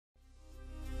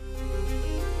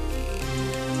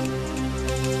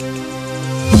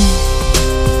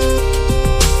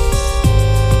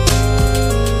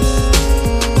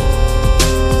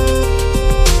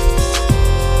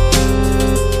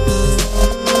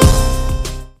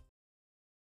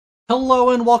Hello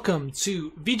and welcome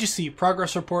to VGC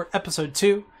Progress Report Episode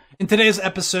 2. In today's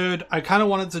episode, I kind of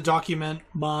wanted to document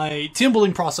my team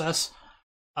building process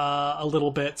a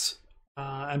little bit.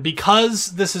 And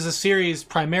because this is a series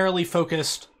primarily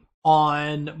focused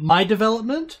on my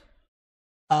development,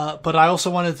 but I also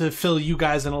wanted to fill you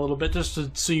guys in a little bit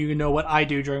just so you know what I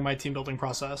do during my team building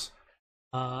process.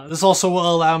 This also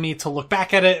will allow me to look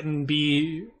back at it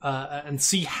and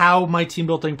see how my team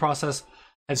building process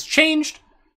has changed.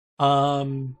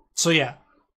 So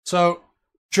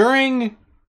during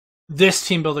this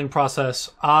team building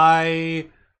process, I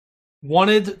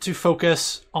wanted to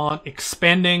focus on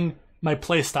expanding my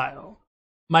playstyle.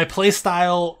 My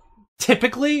playstyle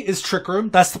typically is Trick Room.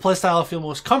 That's the playstyle I feel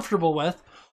most comfortable with.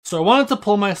 So I wanted to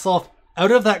pull myself out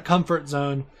of that comfort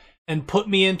zone and put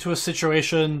me into a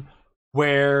situation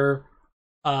where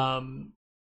I'm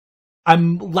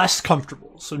less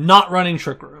comfortable. So not running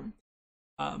Trick Room.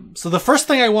 So the first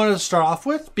thing I wanted to start off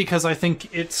with, because I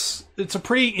think it's a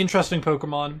pretty interesting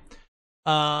Pokemon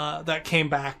that came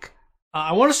back.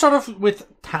 I want to start off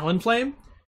with Talonflame,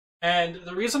 and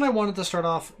the reason I wanted to start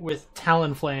off with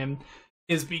Talonflame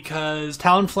is because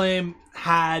Talonflame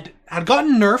had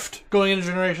gotten nerfed going into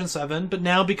Generation 7, but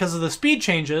now because of the speed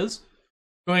changes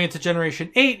going into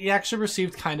Generation 8, he actually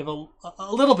received kind of a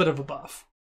little bit of a buff.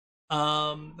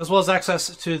 As well as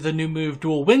access to the new move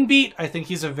Dual Wing Beat. I think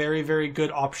he's a very, very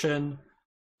good option,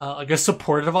 like a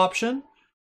supportive option.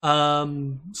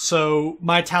 So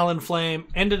my Talonflame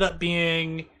ended up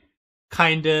being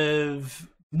kind of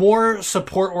more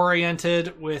support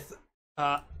oriented with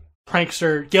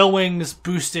Prankster Gale Wings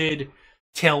boosted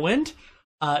Tailwind,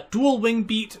 Dual Wing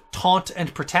Beat, Taunt,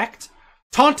 and Protect.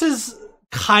 Taunt is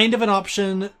kind of an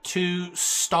option to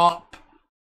stop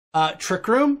Trick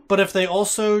Room, but if they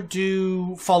also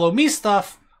do Follow Me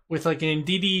stuff with like an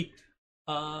Indeedee,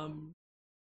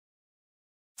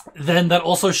 then that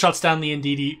also shuts down the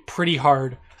Indeedee pretty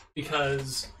hard,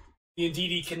 because the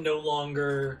Indeedee can no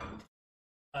longer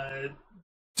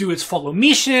do its Follow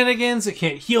Me shenanigans. It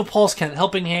can't Heal Pulse, can't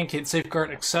Helping Hand, can't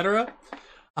Safeguard, etc.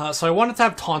 So I wanted to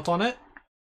have Taunt on it,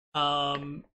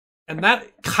 and that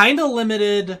kind of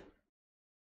limited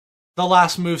the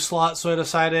last move slot, so I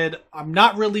decided I'm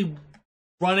not really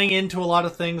running into a lot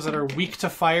of things that are weak to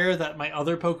fire that my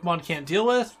other Pokemon can't deal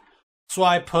with. So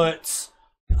I put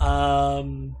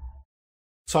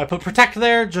Protect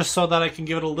there, just so that I can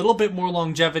give it a little bit more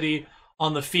longevity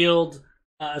on the field,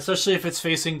 especially if it's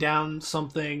facing down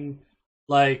something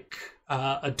like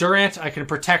a Durant. I can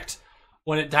Protect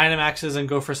when it Dynamaxes and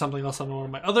go for something else on one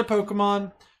of my other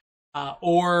Pokemon,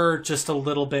 or just a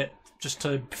little bit just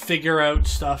to figure out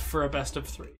stuff for a best of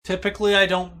 3. Typically, I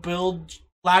don't build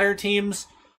ladder teams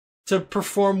to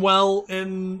perform well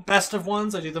in best of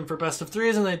 1s. I do them for best of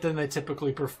 3s, and then they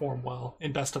typically perform well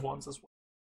in best of 1s as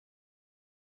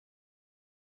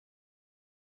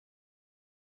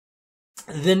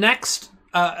well. The next,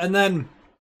 and then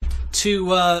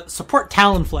to support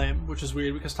Talonflame, which is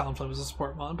weird because Talonflame is a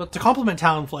support mon, but to complement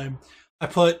Talonflame, I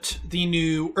put the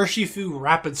new Urshifu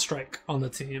Rapid Strike on the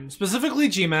team, specifically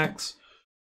G-Max,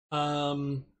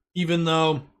 even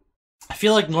though I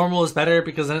feel like normal is better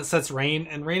because then it sets Rain,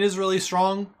 and Rain is really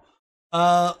strong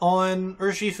on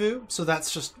Urshifu, so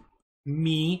that's just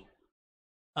me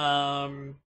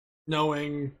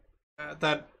knowing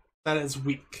that is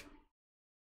weak.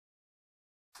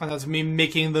 And that's me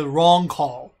making the wrong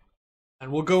call.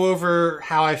 And we'll go over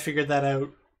how I figured that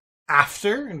out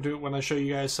after, and do it when I show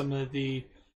you guys some of the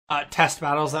test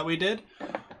battles that we did.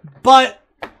 But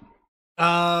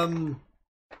I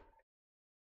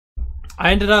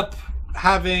ended up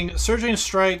having Surging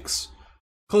Strikes,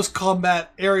 Close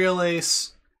Combat, Aerial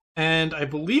Ace, and I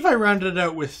believe I rounded it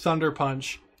out with Thunder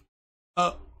Punch,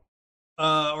 or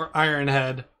Iron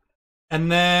Head, and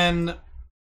then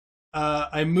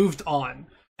I moved on.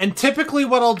 And typically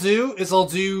what I'll do is I'll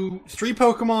do 3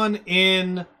 Pokemon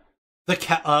in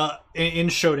the in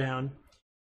Showdown,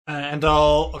 and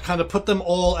I'll kind of put them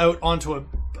all out onto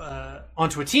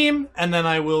a team, and then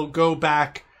I will go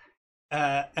back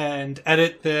and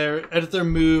edit their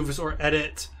moves, or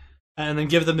edit and then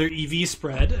give them their EV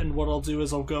spread. And what I'll do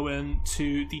is I'll go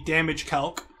into the damage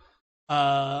calc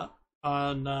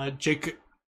on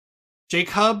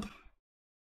Jacob,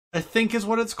 I think is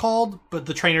what it's called, but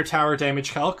the Trainer Tower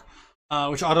damage calc,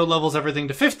 which auto levels everything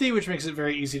to 50, which makes it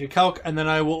very easy to calc. And then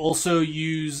I will also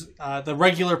use the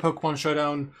regular Pokemon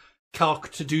Showdown calc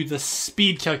to do the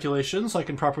speed calculation, so I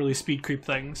can properly speed creep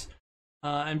things.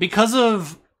 And because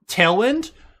of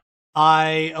Tailwind,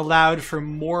 I allowed for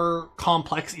more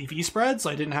complex EV spreads, so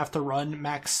I didn't have to run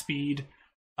max speed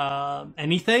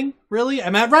anything, really. I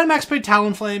ran max speed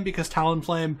Talonflame because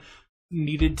Talonflame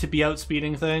needed to be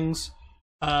outspeeding things.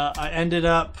 I ended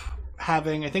up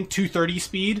having, I think, 230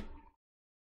 speed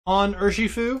on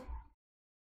Urshifu.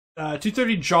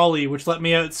 230 Jolly, which let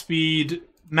me outspeed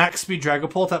max speed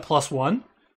Dragapult at +1,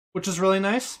 which is really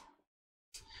nice.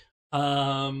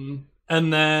 And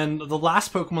then the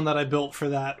last Pokemon that I built for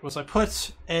that was I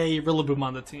put a Rillaboom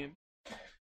on the team.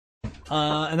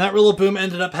 And that Rillaboom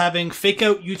ended up having Fake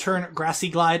Out, U-Turn, Grassy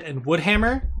Glide, and Wood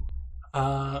Hammer.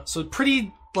 So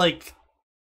pretty, like,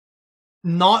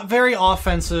 not very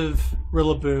offensive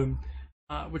Rillaboom,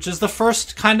 which is the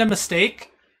first kind of mistake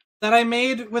that I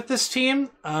made with this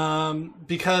team,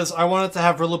 because I wanted to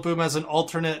have Rillaboom as an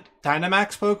alternate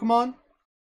Dynamax Pokemon,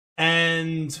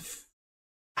 and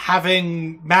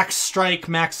having Max Strike,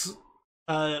 Max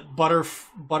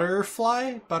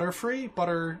Butterfly,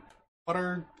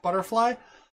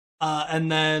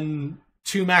 and then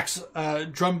 2 Max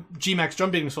G-Max Drum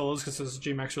Beating Solos, because this is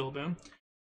G-Max Rillaboom,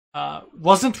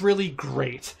 wasn't really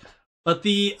great. But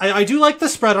I do like the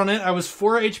spread on it. I was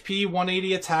 4 HP,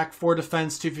 180 attack, 4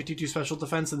 defense, 252 special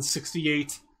defense, and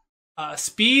 68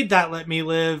 speed. That let me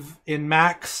live in a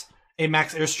max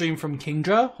Airstream from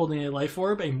Kingdra, holding a Life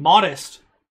Orb, a modest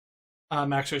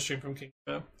max Airstream from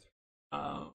Kingdra,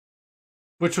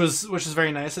 which is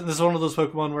very nice. And this is one of those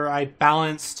Pokemon where I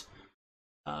balanced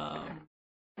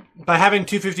by having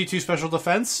 252 special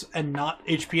defense and not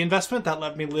HP investment. That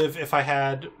let me live if I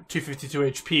had 252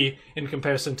 HP in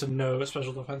comparison to no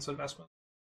special defense investment.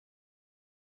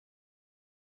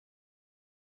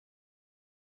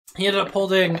 He ended up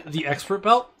holding the Expert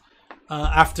Belt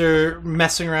after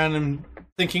messing around and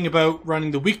thinking about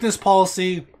running the weakness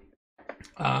policy.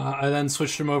 I then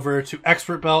switched him over to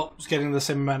Expert Belt, was getting the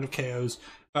same amount of KOs.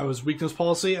 I was weakness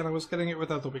policy, and I was getting it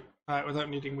without without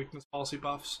needing weakness policy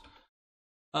buffs.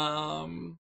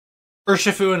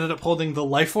 Urshifu ended up holding the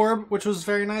Life Orb, which was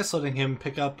very nice, letting him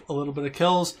pick up a little bit of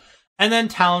kills. And then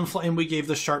Talonflame, we gave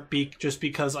the Sharp Beak just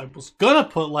because I was gonna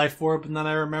put Life Orb, and then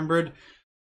I remembered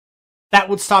that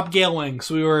would stop Gale,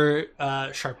 so we were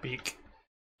Sharp Beak.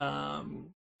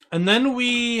 And then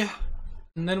we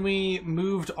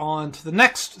moved on to the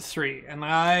next 3, and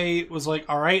I was like,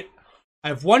 all right, I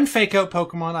have 1 Fake Out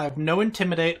Pokemon, I have no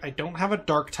Intimidate, I don't have a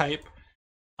Dark type,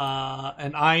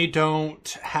 and I don't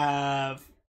have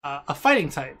a Fighting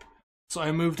type. So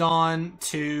I moved on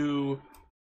to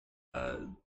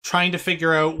trying to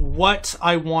figure out what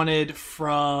I wanted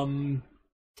from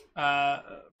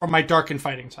my Dark and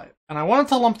Fighting type. And I wanted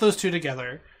to lump those 2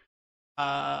 together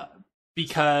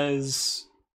because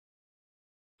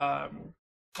I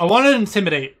wanted to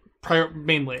Intimidate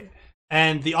mainly.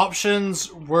 And the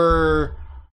options were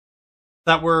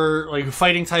like a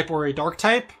Fighting type or a Dark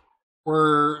type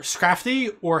were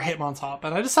Scrafty or Hitmontop.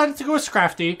 And I decided to go with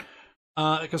Scrafty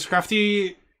because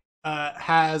Scrafty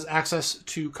has access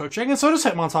to coaching, and so does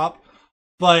Hitmontop.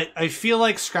 But I feel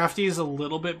like Scrafty is a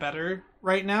little bit better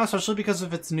right now, especially because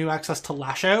of its new access to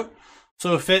Lash Out.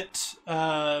 So if it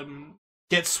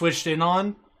gets switched in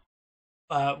on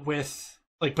with,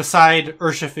 like, beside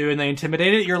Urshifu and they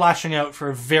Intimidate it, you're lashing out for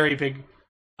a very big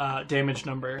damage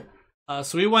number.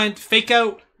 So we went Fake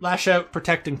Out, Lash Out,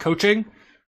 Protect, and Coaching.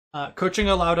 Coaching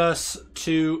allowed us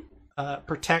to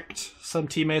protect some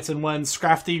teammates, and when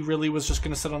Scrafty really was just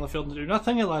going to sit on the field and do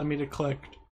nothing, it allowed me to click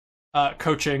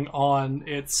Coaching on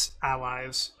its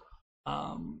allies.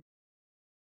 I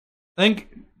think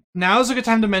now is a good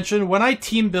time to mention, when I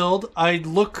team build, I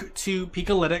look to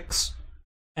Pikalytics,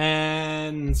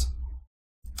 and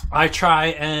I try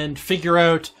and figure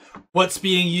out what's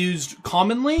being used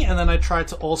commonly, and then I try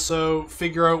to also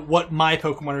figure out what my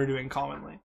Pokemon are doing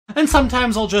commonly. And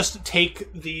sometimes I'll just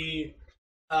take the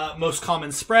most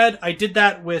common spread. I did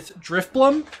that with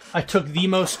Drifblim. I took the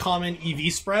most common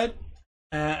EV spread,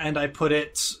 and I put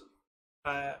it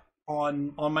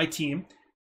on my team,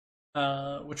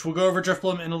 which we'll go over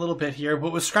Drifblim in a little bit here.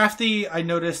 But with Scrafty, I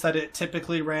noticed that it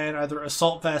typically ran either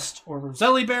Assault Vest or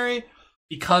Roselli Berry.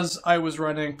 Because I was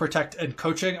running Protect and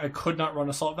Coaching, I could not run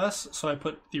Assault Vest, so I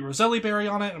put the Roselli Berry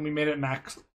on it, and we made it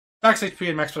max HP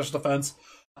and max special defense.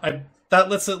 That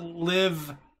lets it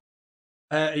live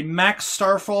a max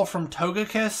Starfall from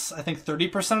Togekiss, I think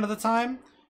 30% of the time,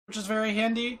 which is very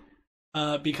handy,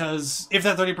 because if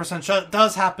that 30%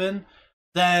 does happen,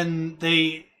 then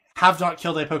they have not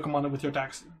killed a Pokemon with your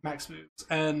max moves.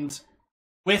 And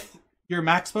with your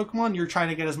max Pokemon, you're trying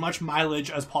to get as much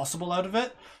mileage as possible out of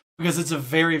it, because it's a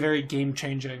very, very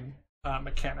game-changing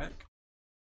mechanic.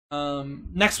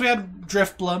 Next we had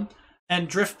Drifblim, and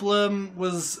Drifblim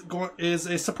is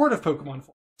a supportive Pokemon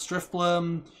for us.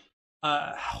 Drifblim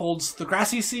holds the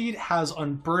Grassy Seed, has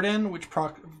Unburden, which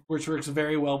works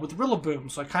very well with Rillaboom.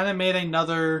 So I kind of made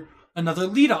another another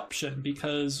lead option,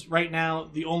 because right now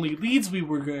the only leads we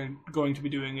were going to be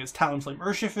doing is Talonflame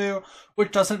Urshifu,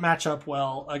 which doesn't match up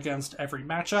well against every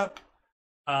matchup.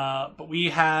 But we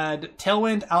had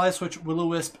Tailwind, Ally Switch,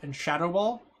 Will-O-Wisp, and Shadow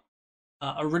Ball.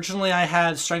 Originally I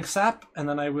had Strength Sap, and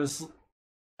then I was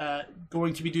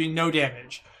going to be doing no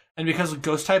damage. And because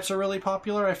Ghost types are really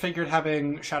popular, I figured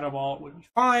having Shadow Ball would be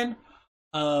fine.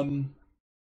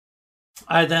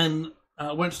 I then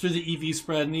went through the EV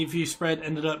spread, and the EV spread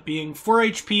ended up being 4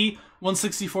 HP,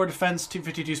 164 defense,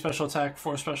 252 special attack,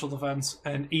 4 special defense,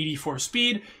 and 84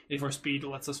 speed. 84 speed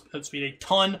lets us outspeed a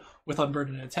ton with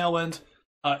Unburden and Tailwind,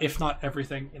 if not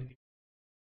everything in the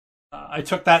I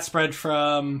took that spread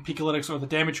from Pikalytics or the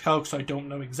Damage Calc, so I don't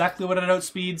know exactly what it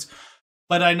outspeeds,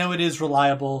 but I know it is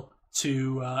reliable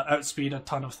to outspeed a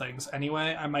ton of things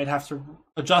anyway. I might have to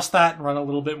adjust that and run a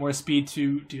little bit more speed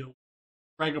to deal with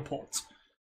Dragapult.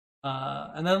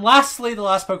 And then lastly, the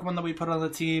last Pokemon that we put on the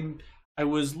team, I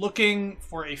was looking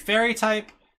for a Fairy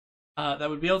type that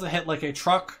would be able to hit like a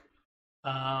truck.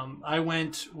 I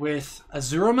went with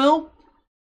Azumarill,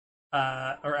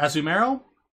 or Azumarill.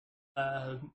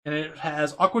 And it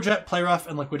has Aqua Jet, Play Rough,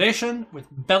 and Liquidation with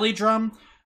Belly Drum.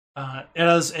 It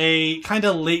is a kind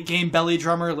of late game Belly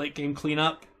Drummer, late game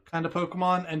cleanup kind of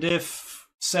Pokemon. And if,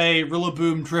 say,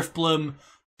 Rillaboom, Drifblim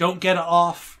don't get it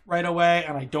off right away,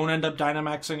 and I don't end up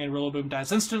Dynamaxing and Rillaboom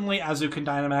dies instantly, Azu can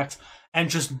Dynamax and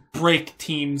just break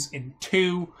teams in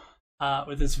two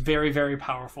with its very, very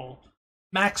powerful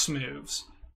max moves.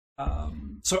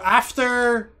 So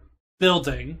after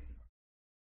building,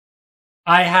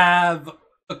 I have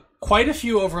quite a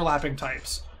few overlapping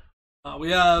types.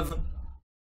 We have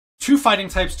 2 fighting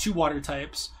types, 2 water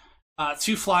types,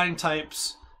 2 flying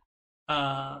types,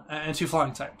 and 2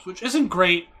 flying types, which isn't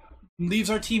great.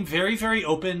 Leaves our team very, very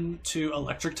open to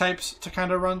electric types to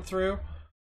kind of run through.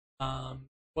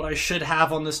 What I should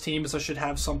have on this team is I should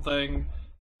have something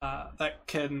that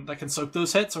can soak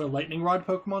those hits, or a Lightning Rod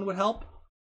Pokemon would help.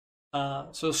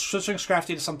 So switching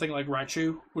Scrafty to something like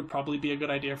Raichu would probably be a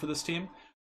good idea for this team.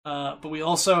 But we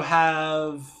also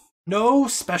have no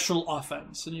special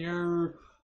offense. And you're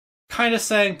kind of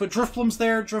saying, but Drifblim's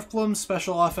there. Drifblim's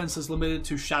special offense is limited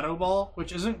to Shadow Ball,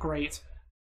 which isn't great.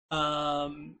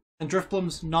 And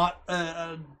Drifblim's not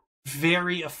a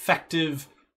very effective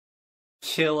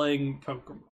killing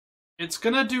Pokemon. It's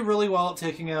gonna do really well at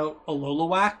taking out a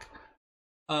Lolowak,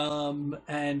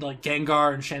 and like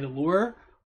Gengar and Chandelure.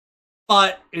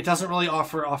 But it doesn't really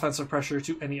offer offensive pressure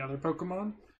to any other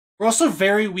Pokemon. We're also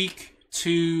very weak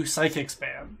to Psychic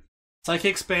Spam.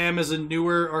 Psychic Spam is a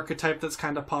newer archetype that's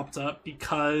kind of popped up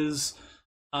because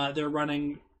they're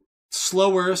running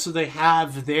slower, so they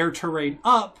have their terrain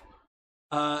up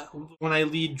when I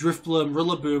lead Drifblim,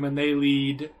 Rillaboom, and they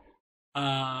lead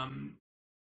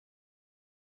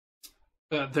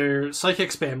their Psychic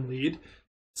Spam lead.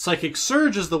 Psychic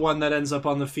Surge is the one that ends up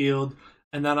on the field,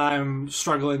 and then I'm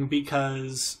struggling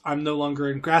because I'm no longer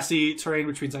in grassy terrain,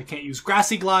 which means I can't use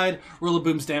Grassy Glide.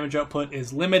 Rillaboom's damage output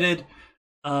is limited,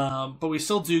 but we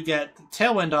still do get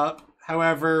Tailwind up.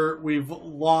 However, we've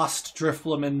lost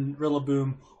Drifblim and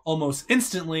Rillaboom almost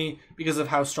instantly because of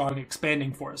how strong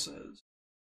Expanding Force is.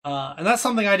 And that's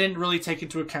something I didn't really take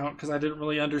into account because I didn't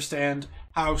really understand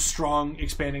how strong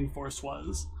Expanding Force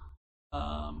was.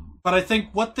 But I think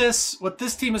what this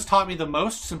team has taught me the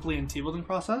most, simply in team building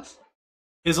process,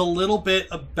 is a little bit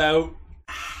about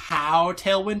how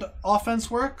Tailwind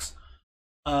offense works,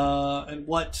 and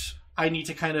what I need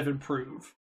to kind of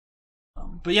improve.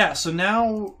 But yeah, so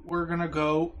now we're gonna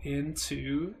go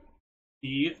into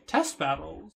the test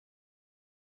battles.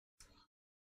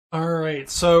 Alright,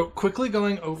 so quickly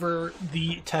going over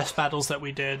the test battles that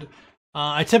we did.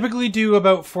 I typically do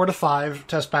about 4 to 5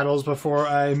 test battles before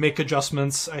I make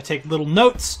adjustments. I take little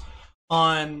notes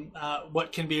on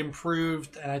what can be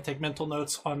improved, and I take mental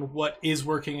notes on what is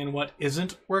working and what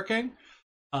isn't working.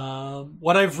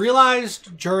 What I've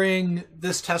realized during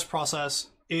this test process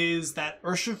is that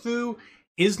Urshifu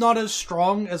is not as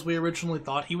strong as we originally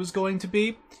thought he was going to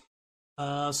be.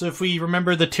 So if we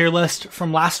remember the tier list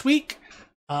from last week,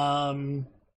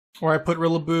 where I put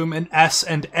Rillaboom in S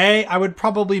and A, I would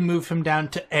probably move him down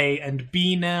to A and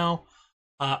B now.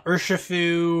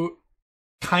 Urshifu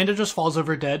kind of just falls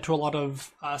over dead to a lot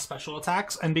of special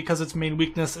attacks, and because its main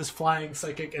weakness is Flying,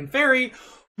 Psychic, and Fairy,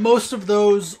 most of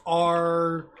those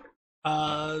are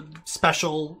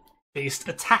special-based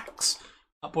attacks.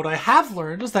 What I have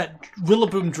learned is that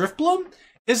Rillaboom Drifblim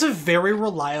is a very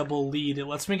reliable lead. It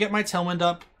lets me get my Tailwind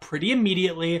up pretty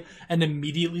immediately and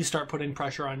immediately start putting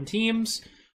pressure on teams.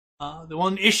 The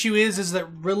one issue is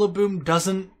that Rillaboom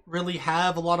doesn't really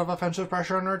have a lot of offensive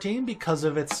pressure on our team because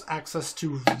of its access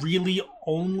to really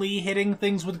only hitting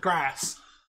things with grass,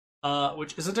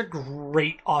 which isn't a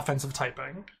great offensive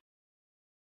typing.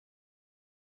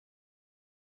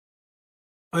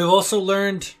 We've also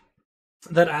learned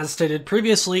that, as stated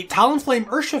previously, Talonflame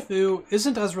Urshifu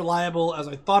isn't as reliable as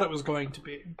I thought it was going to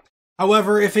be.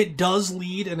 However, if it does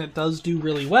lead and it does do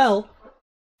really well,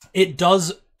 it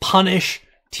does punish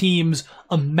teams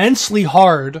immensely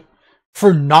hard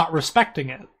for not respecting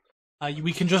it.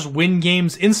 We can just win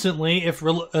games instantly if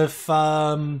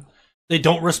they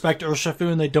don't respect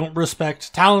Urshifu and they don't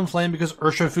respect Talonflame, because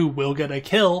Urshifu will get a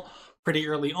kill pretty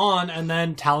early on, and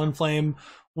then Talonflame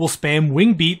will spam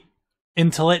Wing Beat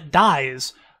until it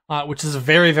dies, which is a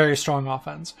very, very strong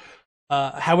offense.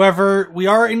 However, we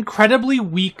are incredibly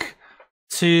weak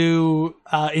to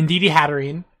Indeedee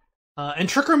Hatterene, and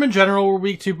Trick Room in general we're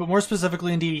weak to, but more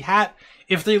specifically Indeedee Hat.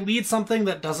 If they lead something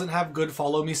that doesn't have good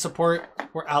Follow Me support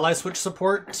or Ally Switch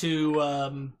support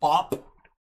to bop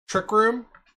Trick Room,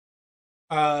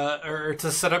 or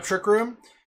to set up Trick Room,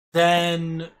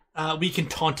 then we can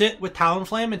taunt it with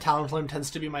Talonflame, and Talonflame tends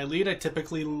to be my lead. I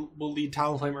typically will lead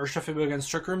Talonflame Urshifu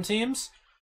against Trick Room teams.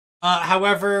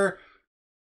 However,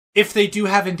 if they do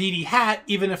have Indeedee Hat,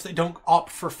 even if they don't opt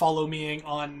for Follow Meing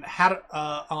on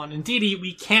Indeedee,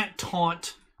 we can't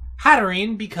taunt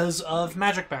Hatterene because of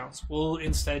Magic Bounce. We'll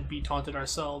instead be taunted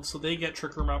ourselves, so they get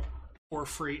Trick Room up for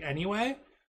free anyway.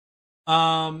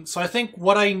 So I think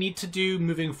what I need to do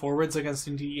moving forwards against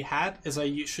Indeedee Hat is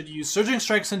I should use Surging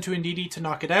Strikes into Indeedee to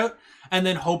knock it out, and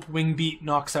then hope Wing Beat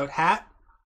knocks out Hat.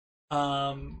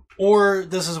 Or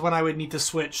this is when I would need to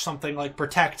switch something like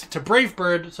Protect to Brave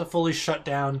Bird to fully shut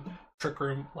down Trick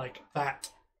Room like that.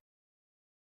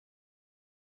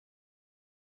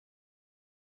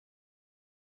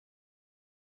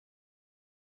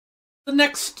 The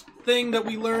next thing that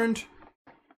we learned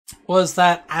was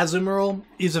that Azumarill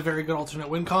is a very good alternate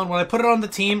win con. When I put it on the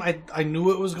team, I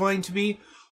knew it was going to be,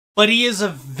 but he is a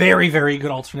very, very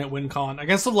good alternate win con.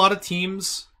 Against a lot of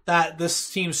teams that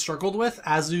this team struggled with,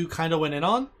 Azu kind of went in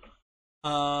on.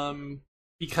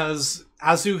 Because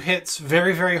Azu hits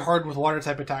very, very hard with water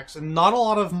type attacks, and not a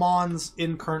lot of Mons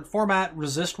in current format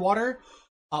resist water.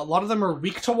 A lot of them are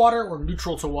weak to water or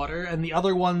neutral to water, and the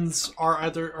other ones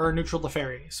are neutral to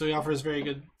fairy. So he offers very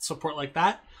good support like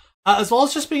that. As well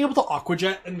as just being able to Aqua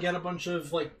Jet and get a bunch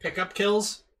of like pickup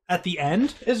kills at the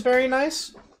end is very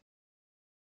nice.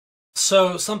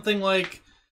 So something like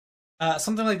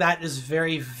that is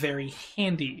very, very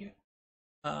handy.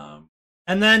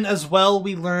 And then as well,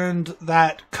 we learned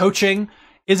that coaching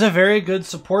is a very good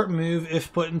support move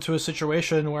if put into a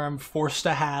situation where I'm forced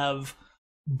to have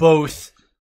both.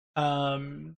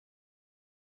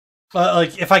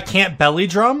 Like if I can't belly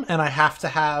drum and I have to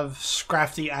have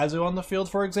Scrafty Azu on the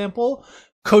field, for example,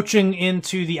 coaching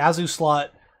into the Azu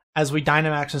slot as we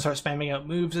Dynamax and start spamming out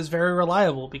moves is very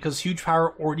reliable, because Huge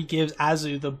Power already gives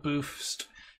Azu the boost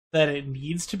that it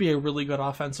needs to be a really good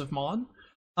offensive mon.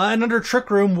 And under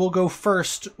Trick Room, we'll go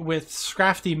first with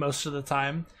Scrafty most of the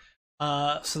time,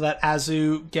 so that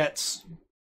Azu gets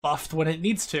buffed when it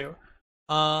needs to.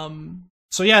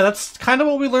 So yeah, that's kind of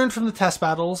what we learned from the test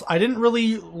battles. I didn't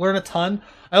really learn a ton.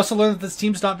 I also learned that this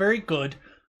team's not very good.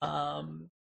 And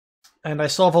I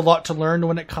still have a lot to learn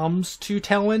when it comes to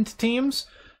Tailwind teams.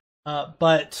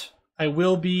 But I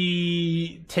will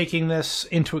be taking this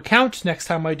into account next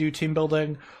time I do team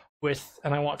building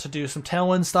and I want to do some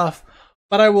Tailwind stuff.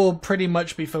 But I will pretty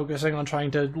much be focusing on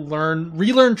trying to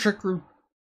relearn Trick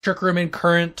Room in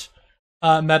current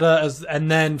meta, and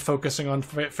then focusing on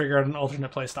figuring out an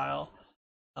alternate playstyle.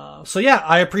 So yeah,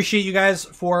 I appreciate you guys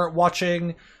for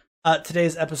watching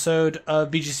today's episode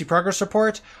of VGC Progress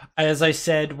Report. As I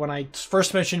said when I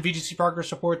first mentioned VGC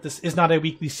Progress Report, this is not a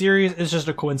weekly series. It's just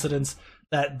a coincidence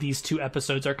that these two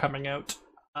episodes are coming out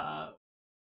in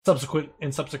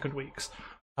subsequent weeks.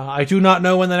 I do not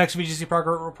know when the next VGC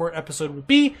Progress Report episode would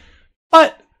be,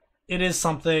 but it is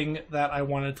something that I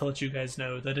wanted to let you guys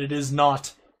know, that it is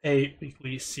not a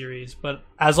weekly series. But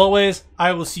as always,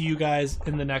 I will see you guys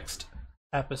in the next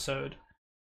episode.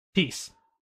 Peace.